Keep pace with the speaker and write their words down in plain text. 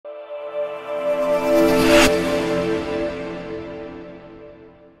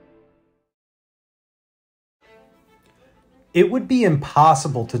It would be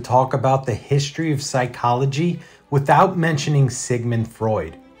impossible to talk about the history of psychology without mentioning Sigmund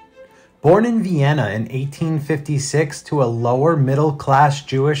Freud. Born in Vienna in 1856 to a lower middle-class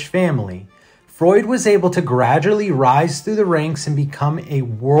Jewish family, Freud was able to gradually rise through the ranks and become a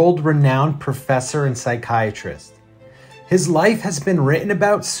world-renowned professor and psychiatrist. His life has been written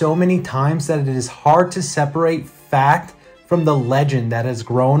about so many times that it is hard to separate fact from the legend that has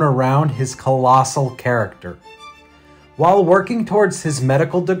grown around his colossal character. While working towards his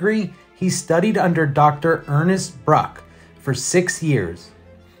medical degree, he studied under Dr. Ernest Bruck for 6 years.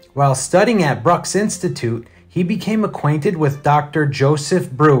 While studying at Bruck's Institute, he became acquainted with Dr.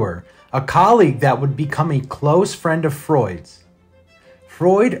 Joseph Breuer, a colleague that would become a close friend of Freud's.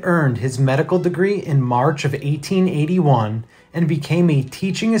 Freud earned his medical degree in March of 1881 and became a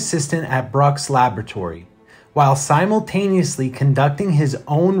teaching assistant at Bruck's laboratory, while simultaneously conducting his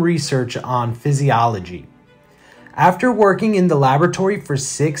own research on physiology. After working in the laboratory for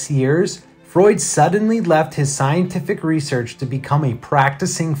 6 years, Freud suddenly left his scientific research to become a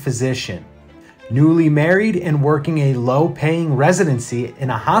practicing physician. Newly married and working a low-paying residency in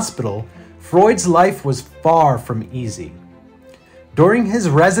a hospital, Freud's life was far from easy. During his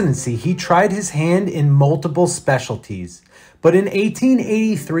residency, he tried his hand in multiple specialties, but in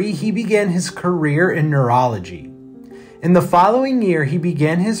 1883 he began his career in neurology. In the following year, he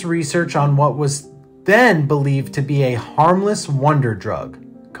began his research on what was then believed to be a harmless wonder drug,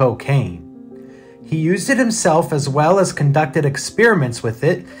 cocaine. He used it himself as well as conducted experiments with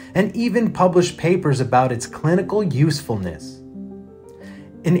it and even published papers about its clinical usefulness.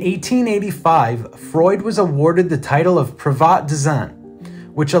 In 1885, Freud was awarded the title of Privatdozent,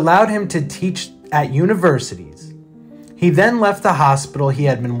 which allowed him to teach at universities. He then left the hospital he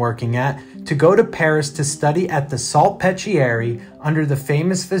had been working at to go to Paris to study at the Salpêtrière under the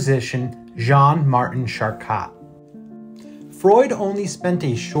famous physician Jean-Martin Charcot. Freud only spent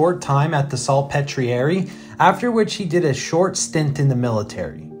a short time at the Salpêtrière, after which he did a short stint in the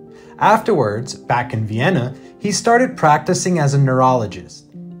military. Afterwards, back in Vienna, he started practicing as a neurologist.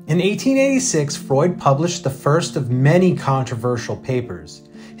 In 1886, Freud published the first of many controversial papers.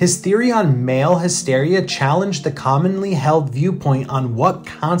 His theory on male hysteria challenged the commonly held viewpoint on what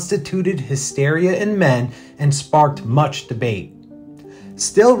constituted hysteria in men and sparked much debate.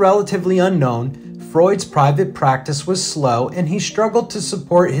 Still relatively unknown, Freud's private practice was slow and he struggled to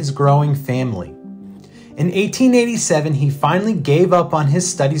support his growing family. In 1887, he finally gave up on his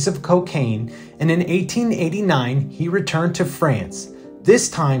studies of cocaine, and in 1889, he returned to France, this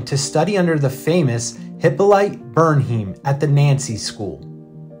time to study under the famous Hippolyte Bernheim at the Nancy School.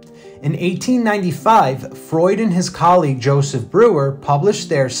 In 1895, Freud and his colleague Joseph Breuer published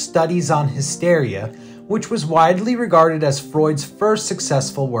their Studies on Hysteria, which was widely regarded as Freud's first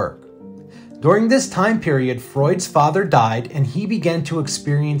successful work. During this time period, Freud's father died and he began to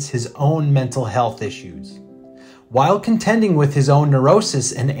experience his own mental health issues. While contending with his own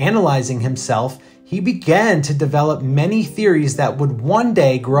neurosis and analyzing himself, he began to develop many theories that would one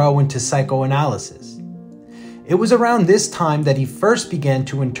day grow into psychoanalysis. It was around this time that he first began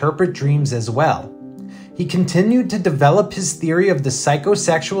to interpret dreams as well. He continued to develop his theory of the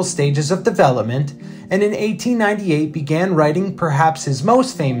psychosexual stages of development, and in 1898 began writing perhaps his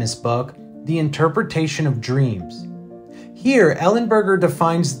most famous book, The Interpretation of Dreams. Here, Ellenberger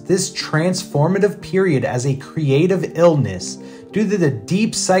defines this transformative period as a creative illness due to the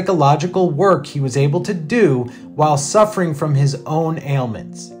deep psychological work he was able to do while suffering from his own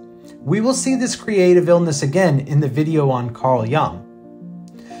ailments. We will see this creative illness again in the video on Carl Jung.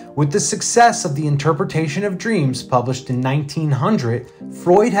 With the success of The Interpretation of Dreams published in 1900,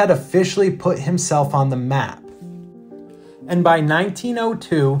 Freud had officially put himself on the map. And by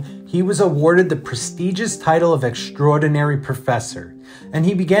 1902, he was awarded the prestigious title of Extraordinary Professor, and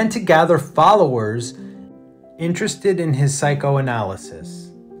he began to gather followers interested in his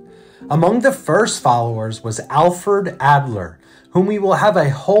psychoanalysis. Among the first followers was Alfred Adler, whom we will have a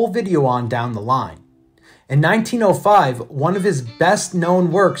whole video on down the line. In 1905, one of his best-known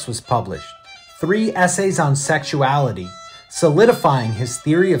works was published, 3 essays on sexuality, solidifying his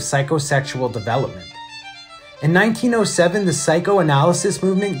theory of psychosexual development. In 1907, the psychoanalysis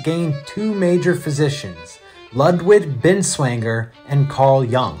movement gained 2 major physicians, Ludwig Binswanger and Carl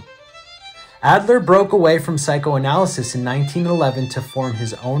Jung. Adler broke away from psychoanalysis in 1911 to form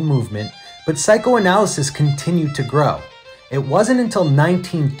his own movement, but psychoanalysis continued to grow. It wasn't until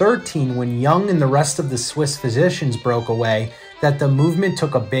 1913, when Jung and the rest of the Swiss physicians broke away, that the movement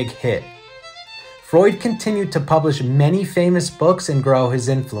took a big hit. Freud continued to publish many famous books and grow his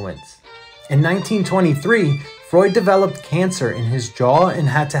influence. In 1923, Freud developed cancer in his jaw and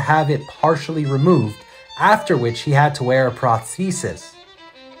had to have it partially removed, after which he had to wear a prosthesis.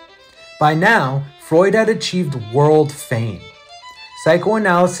 By now, Freud had achieved world fame.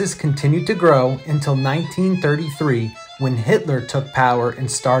 Psychoanalysis continued to grow until 1933, when Hitler took power and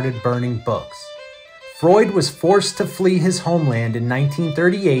started burning books. Freud was forced to flee his homeland in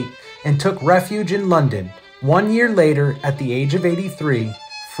 1938 and took refuge in London. 1 year later, at the age of 83,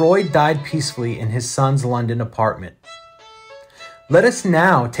 Freud died peacefully in his son's London apartment. Let us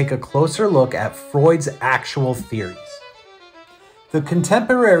now take a closer look at Freud's actual theories. The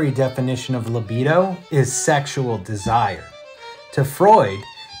contemporary definition of libido is sexual desire. To Freud,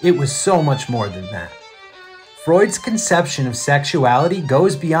 it was so much more than that. Freud's conception of sexuality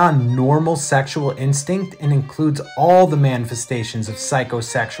goes beyond normal sexual instinct and includes all the manifestations of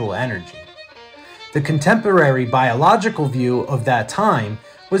psychosexual energy. The contemporary biological view of that time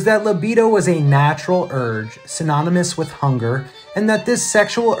was that libido was a natural urge synonymous with hunger, and that this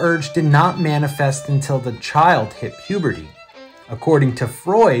sexual urge did not manifest until the child hit puberty. According to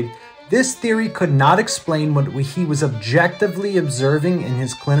Freud, this theory could not explain what he was objectively observing in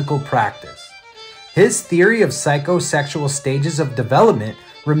his clinical practice. His theory of psychosexual stages of development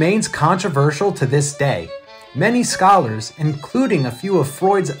remains controversial to this day. Many scholars, including a few of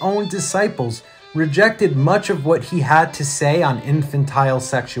Freud's own disciples, rejected much of what he had to say on infantile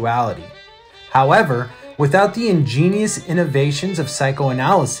sexuality. However, without the ingenious innovations of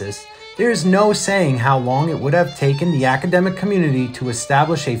psychoanalysis, there is no saying how long it would have taken the academic community to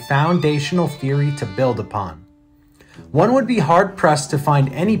establish a foundational theory to build upon. One would be hard-pressed to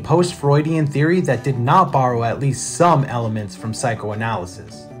find any post-Freudian theory that did not borrow at least some elements from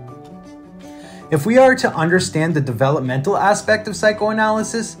psychoanalysis. If we are to understand the developmental aspect of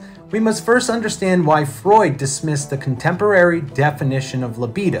psychoanalysis, we must first understand why Freud dismissed the contemporary definition of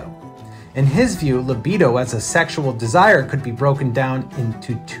libido. In his view, libido as a sexual desire could be broken down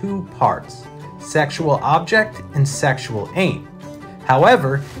into two parts: sexual object and sexual aim.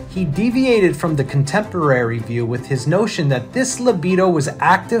 However, he deviated from the contemporary view with his notion that this libido was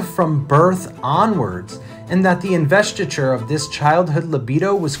active from birth onwards, and that the investiture of this childhood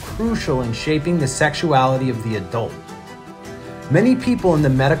libido was crucial in shaping the sexuality of the adult. Many people in the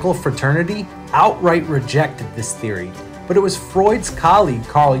medical fraternity outright rejected this theory, but it was Freud's colleague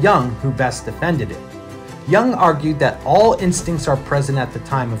Carl Jung who best defended it. Jung argued that all instincts are present at the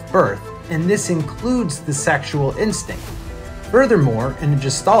time of birth, and this includes the sexual instinct. Furthermore, in a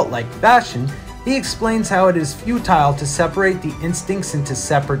Gestalt-like fashion, he explains how it is futile to separate the instincts into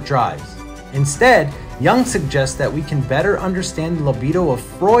separate drives. Instead, Jung suggests that we can better understand the libido of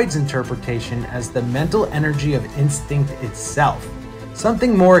Freud's interpretation as the mental energy of instinct itself,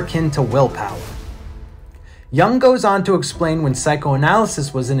 something more akin to willpower. Jung goes on to explain when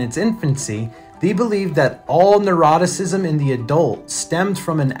psychoanalysis was in its infancy, they believed that all neuroticism in the adult stemmed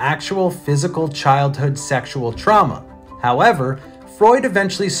from an actual physical childhood sexual trauma. However, Freud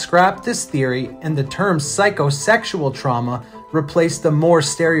eventually scrapped this theory, and the term psychosexual trauma replaced the more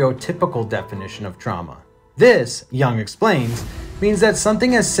stereotypical definition of trauma. This, Jung explains, means that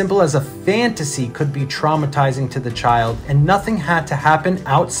something as simple as a fantasy could be traumatizing to the child, and nothing had to happen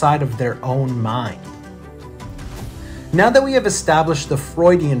outside of their own mind. Now that we have established the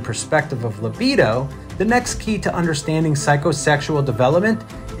Freudian perspective of libido, the next key to understanding psychosexual development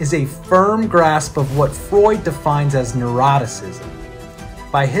is a firm grasp of what Freud defines as neuroticism.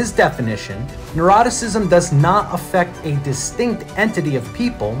 By his definition, neuroticism does not affect a distinct entity of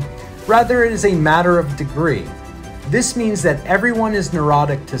people, rather it is a matter of degree. This means that everyone is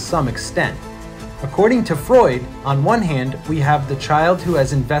neurotic to some extent. According to Freud, on one hand, we have the child who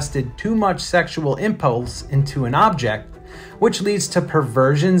has invested too much sexual impulse into an object, which leads to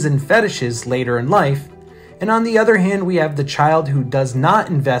perversions and fetishes later in life, and on the other hand, we have the child who does not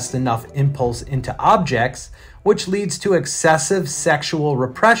invest enough impulse into objects, which leads to excessive sexual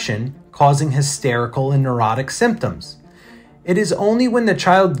repression, causing hysterical and neurotic symptoms. It is only when the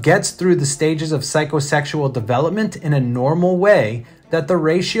child gets through the stages of psychosexual development in a normal way that the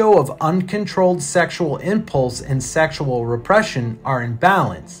ratio of uncontrolled sexual impulse and sexual repression are in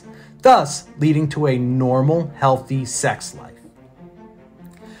balance, thus leading to a normal, healthy sex life.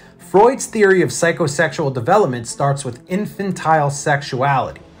 Freud's theory of psychosexual development starts with infantile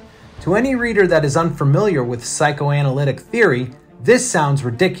sexuality. To any reader that is unfamiliar with psychoanalytic theory, this sounds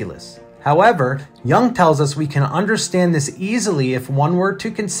ridiculous. However, Jung tells us we can understand this easily if one were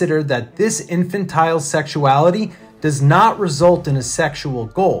to consider that this infantile sexuality does not result in a sexual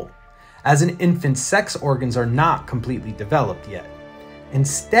goal, as an infant's sex organs are not completely developed yet.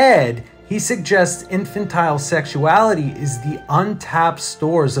 Instead, he suggests infantile sexuality is the untapped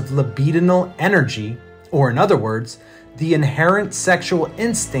stores of libidinal energy, or in other words, the inherent sexual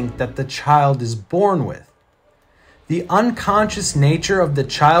instinct that the child is born with. The unconscious nature of the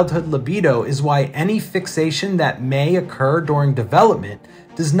childhood libido is why any fixation that may occur during development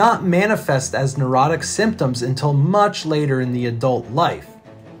does not manifest as neurotic symptoms until much later in the adult life.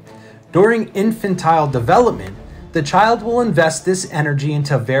 During infantile development, the child will invest this energy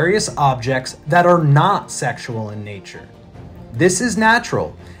into various objects that are not sexual in nature. This is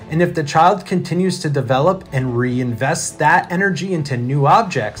natural, and if the child continues to develop and reinvests that energy into new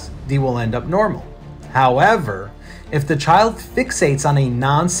objects, they will end up normal. However, if the child fixates on a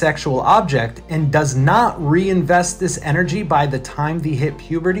non-sexual object and does not reinvest this energy by the time they hit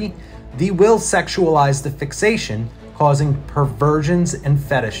puberty, they will sexualize the fixation, causing perversions and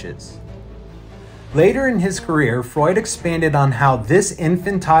fetishes. Later in his career, Freud expanded on how this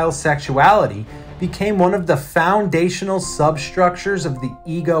infantile sexuality became one of the foundational substructures of the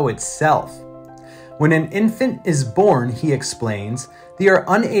ego itself. When an infant is born, he explains, they are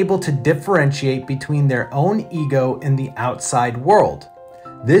unable to differentiate between their own ego and the outside world.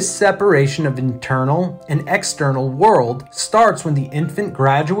 This separation of internal and external world starts when the infant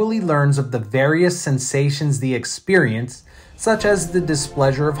gradually learns of the various sensations they experience, such as the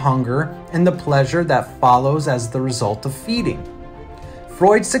displeasure of hunger and the pleasure that follows as the result of feeding.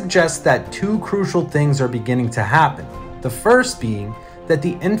 Freud suggests that two crucial things are beginning to happen. The first being that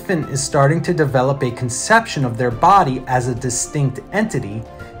the infant is starting to develop a conception of their body as a distinct entity,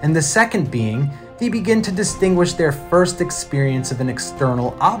 and the second being they begin to distinguish their first experience of an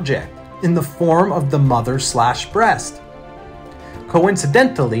external object in the form of the mother/breast.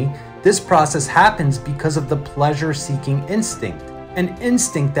 Coincidentally, this process happens because of the pleasure-seeking instinct, an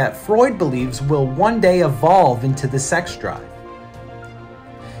instinct that Freud believes will one day evolve into the sex drive.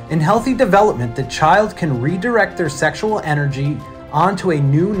 In healthy development, the child can redirect their sexual energy onto a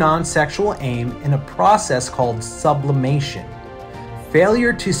new non-sexual aim in a process called sublimation.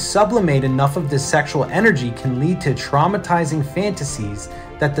 Failure to sublimate enough of this sexual energy can lead to traumatizing fantasies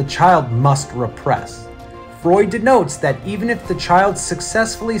that the child must repress. Freud denotes that even if the child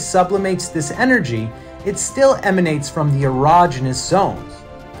successfully sublimates this energy, it still emanates from the erogenous zones.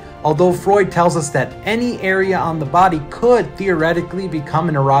 Although Freud tells us that any area on the body could theoretically become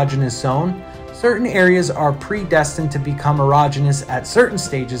an erogenous zone, certain areas are predestined to become erogenous at certain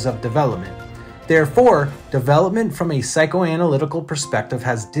stages of development. Therefore, development from a psychoanalytical perspective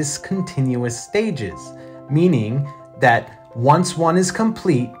has discontinuous stages, meaning that once one is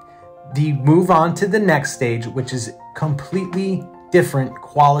complete, they move on to the next stage, which is completely different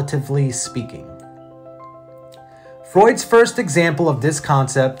qualitatively speaking. Freud's first example of this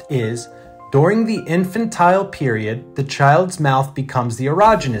concept is, during the infantile period, the child's mouth becomes the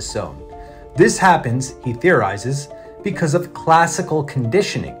erogenous zone. This happens, he theorizes, because of classical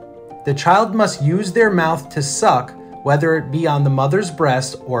conditioning. The child must use their mouth to suck, whether it be on the mother's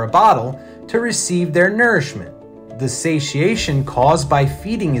breast or a bottle, to receive their nourishment. The satiation caused by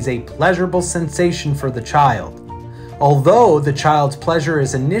feeding is a pleasurable sensation for the child. Although the child's pleasure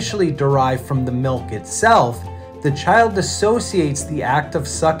is initially derived from the milk itself, the child associates the act of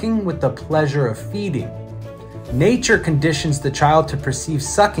sucking with the pleasure of feeding. Nature conditions the child to perceive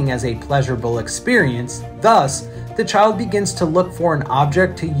sucking as a pleasurable experience. Thus, the child begins to look for an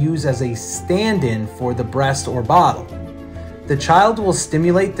object to use as a stand-in for the breast or bottle. The child will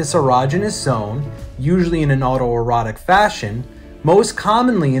stimulate this erogenous zone, usually in an autoerotic fashion, most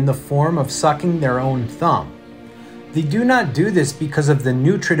commonly in the form of sucking their own thumb. They do not do this because of the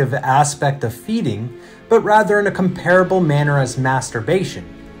nutritive aspect of feeding, but rather in a comparable manner as masturbation,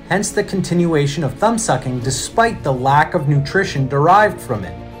 hence the continuation of thumb sucking despite the lack of nutrition derived from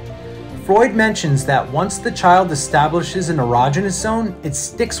it. Freud mentions that once the child establishes an erogenous zone, it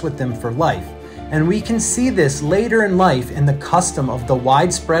sticks with them for life, and we can see this later in life in the custom of the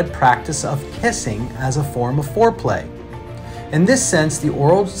widespread practice of kissing as a form of foreplay. In this sense, the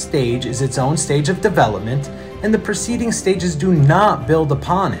oral stage is its own stage of development, and the preceding stages do not build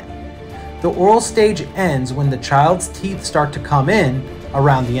upon it. The oral stage ends when the child's teeth start to come in,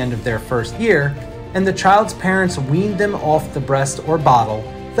 around the end of their first year, and the child's parents wean them off the breast or bottle,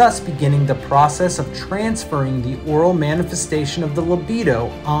 thus beginning the process of transferring the oral manifestation of the libido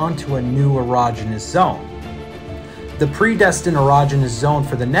onto a new erogenous zone. The predestined erogenous zone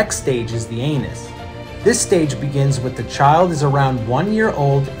for the next stage is the anus. This stage begins with the child is around 1 year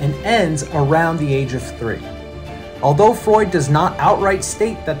old and ends around the age of 3. Although Freud does not outright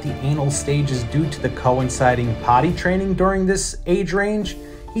state that the anal stage is due to the coinciding potty training during this age range,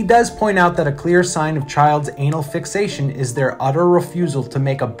 he does point out that a clear sign of child's anal fixation is their utter refusal to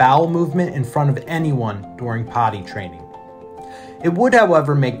make a bowel movement in front of anyone during potty training. It would,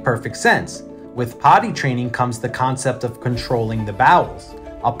 however, make perfect sense. With potty training comes the concept of controlling the bowels,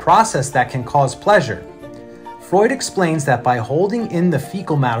 a process that can cause pleasure. Freud explains that by holding in the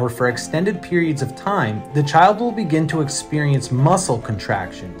fecal matter for extended periods of time, the child will begin to experience muscle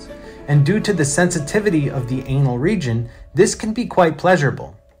contractions, and due to the sensitivity of the anal region, this can be quite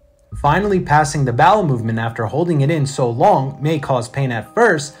pleasurable. Finally, passing the bowel movement after holding it in so long may cause pain at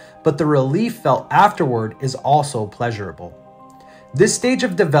first, but the relief felt afterward is also pleasurable. This stage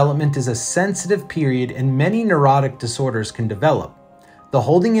of development is a sensitive period and many neurotic disorders can develop. The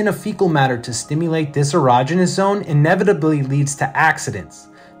holding in of fecal matter to stimulate this erogenous zone inevitably leads to accidents.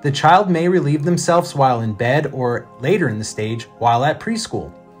 The child may relieve themselves while in bed or later in the stage while at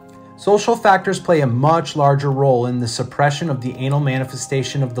preschool. Social factors play a much larger role in the suppression of the anal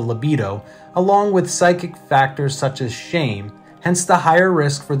manifestation of the libido, along with psychic factors such as shame, hence the higher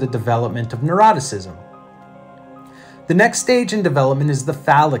risk for the development of neuroticism. The next stage in development is the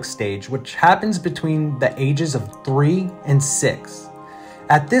phallic stage, which happens between the ages of 3 and 6.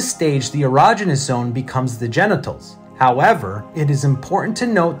 At this stage, the erogenous zone becomes the genitals. However, it is important to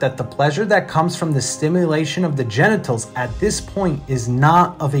note that the pleasure that comes from the stimulation of the genitals at this point is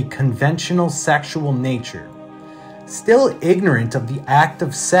not of a conventional sexual nature. Still ignorant of the act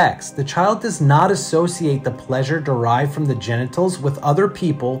of sex, the child does not associate the pleasure derived from the genitals with other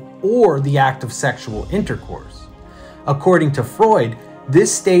people or the act of sexual intercourse. According to Freud,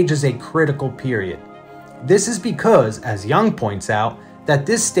 this stage is a critical period. This is because, as Jung points out, that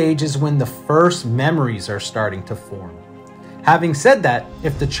this stage is when the first memories are starting to form. Having said that,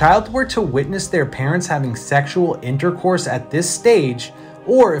 if the child were to witness their parents having sexual intercourse at this stage,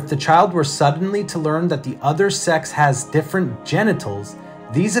 or if the child were suddenly to learn that the other sex has different genitals,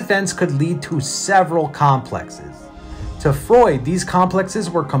 these events could lead to several complexes. To Freud, these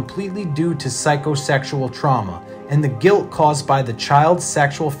complexes were completely due to psychosexual trauma and the guilt caused by the child's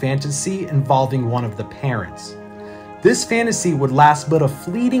sexual fantasy involving one of the parents. This fantasy would last but a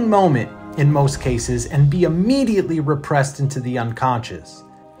fleeting moment in most cases and be immediately repressed into the unconscious.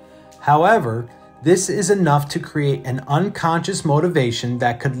 However, this is enough to create an unconscious motivation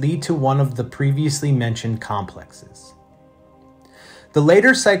that could lead to one of the previously mentioned complexes. The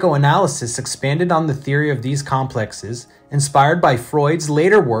later psychoanalysis expanded on the theory of these complexes, inspired by Freud's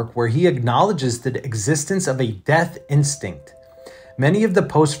later work where he acknowledges the existence of a death instinct. Many of the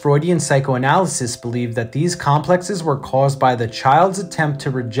post-Freudian psychoanalysts believe that these complexes were caused by the child's attempt to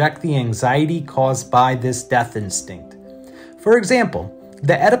reject the anxiety caused by this death instinct. For example,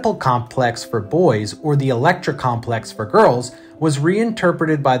 the Oedipal complex for boys or the Electra complex for girls was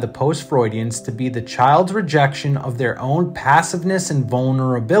reinterpreted by the post-Freudians to be the child's rejection of their own passiveness and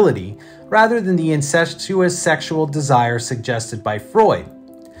vulnerability rather than the incestuous sexual desire suggested by Freud.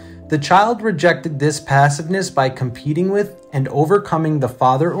 The child rejected this passiveness by competing with and overcoming the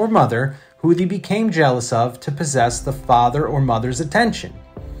father or mother who they became jealous of to possess the father or mother's attention.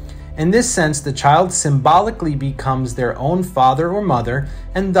 In this sense, the child symbolically becomes their own father or mother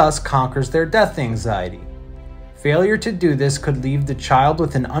and thus conquers their death anxiety. Failure to do this could leave the child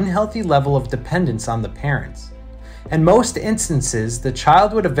with an unhealthy level of dependence on the parents. In most instances, the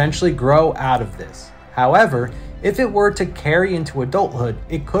child would eventually grow out of this. However, if it were to carry into adulthood,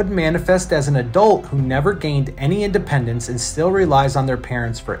 it could manifest as an adult who never gained any independence and still relies on their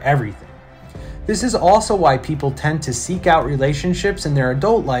parents for everything. This is also why people tend to seek out relationships in their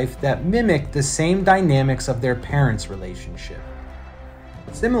adult life that mimic the same dynamics of their parents' relationship.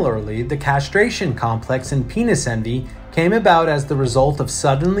 Similarly, the castration complex and penis envy came about as the result of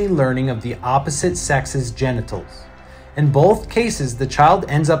suddenly learning of the opposite sex's genitals. In both cases, the child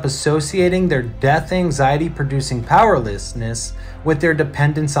ends up associating their death anxiety-producing powerlessness with their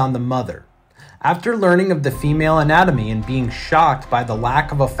dependence on the mother. After learning of the female anatomy and being shocked by the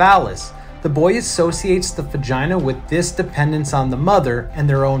lack of a phallus, the boy associates the vagina with this dependence on the mother and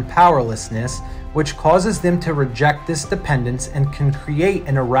their own powerlessness, which causes them to reject this dependence and can create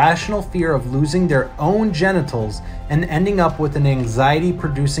an irrational fear of losing their own genitals and ending up with an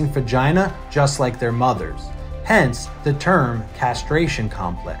anxiety-producing vagina just like their mother's. Hence, the term castration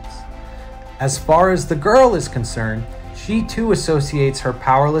complex. As far as the girl is concerned, she too associates her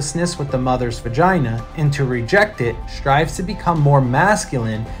powerlessness with the mother's vagina, and to reject it, strives to become more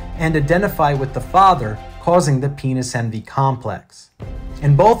masculine and identify with the father, causing the penis envy complex.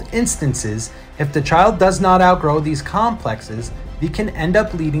 In both instances, if the child does not outgrow these complexes, they can end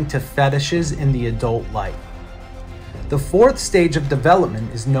up leading to fetishes in the adult life. The fourth stage of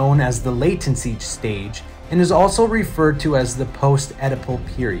development is known as the latency stage and is also referred to as the post-Oedipal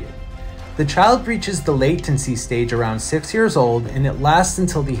period. The child reaches the latency stage around 6 years old and it lasts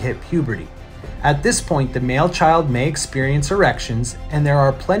until they hit puberty. At this point, the male child may experience erections, and there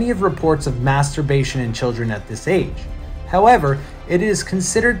are plenty of reports of masturbation in children at this age. However, it is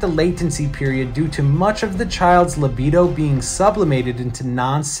considered the latency period due to much of the child's libido being sublimated into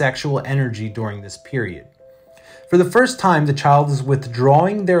non-sexual energy during this period. For the first time, the child is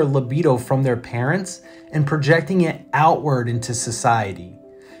withdrawing their libido from their parents and projecting it outward into society.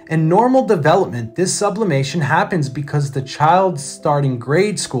 In normal development, this sublimation happens because the child's starting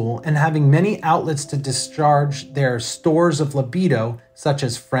grade school and having many outlets to discharge their stores of libido, such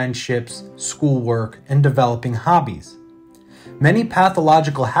as friendships, schoolwork, and developing hobbies. Many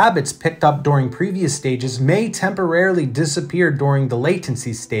pathological habits picked up during previous stages may temporarily disappear during the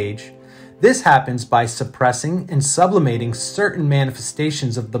latency stage. This happens by suppressing and sublimating certain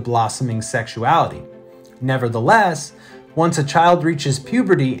manifestations of the blossoming sexuality. Nevertheless, once a child reaches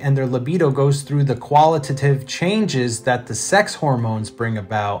puberty and their libido goes through the qualitative changes that the sex hormones bring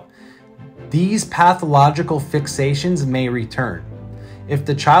about, these pathological fixations may return. If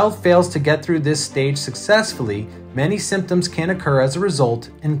the child fails to get through this stage successfully, many symptoms can occur as a result,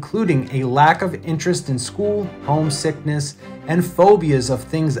 including a lack of interest in school, homesickness, and phobias of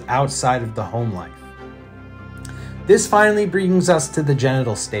things outside of the home life. This finally brings us to the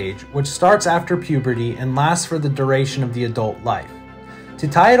genital stage, which starts after puberty and lasts for the duration of the adult life. To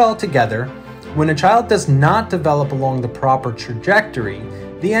tie it all together, when a child does not develop along the proper trajectory,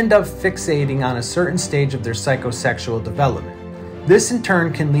 they end up fixating on a certain stage of their psychosexual development. This in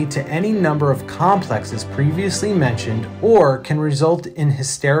turn can lead to any number of complexes previously mentioned, or can result in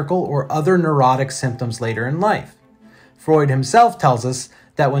hysterical or other neurotic symptoms later in life. Freud himself tells us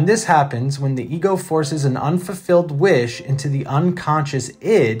that when this happens, when the ego forces an unfulfilled wish into the unconscious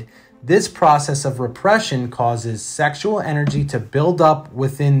id, this process of repression causes sexual energy to build up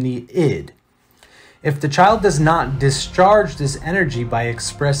within the id. If the child does not discharge this energy by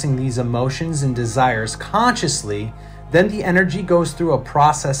expressing these emotions and desires consciously, then the energy goes through a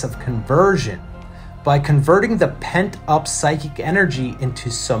process of conversion. By converting the pent-up psychic energy into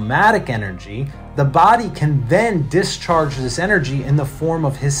somatic energy, the body can then discharge this energy in the form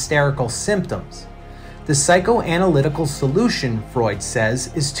of hysterical symptoms. The psychoanalytical solution, Freud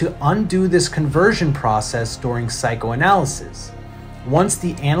says, is to undo this conversion process during psychoanalysis. Once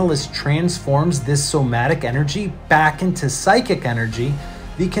the analyst transforms this somatic energy back into psychic energy,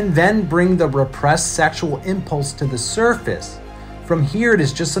 they can then bring the repressed sexual impulse to the surface. From here, it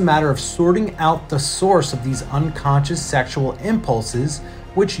is just a matter of sorting out the source of these unconscious sexual impulses,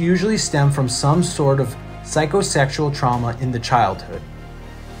 which usually stem from some sort of psychosexual trauma in the childhood.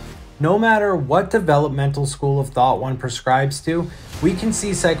 No matter what developmental school of thought one prescribes to, we can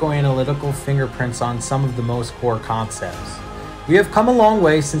see psychoanalytical fingerprints on some of the most core concepts. We have come a long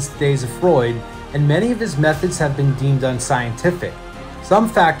way since the days of Freud, and many of his methods have been deemed unscientific. Some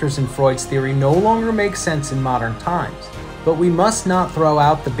factors in Freud's theory no longer make sense in modern times, but we must not throw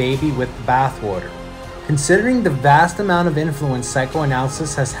out the baby with the bathwater. Considering the vast amount of influence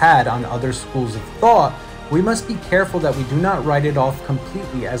psychoanalysis has had on other schools of thought, we must be careful that we do not write it off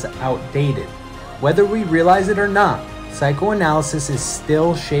completely as outdated. Whether we realize it or not, psychoanalysis is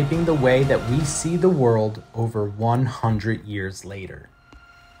still shaping the way that we see the world over 100 years later.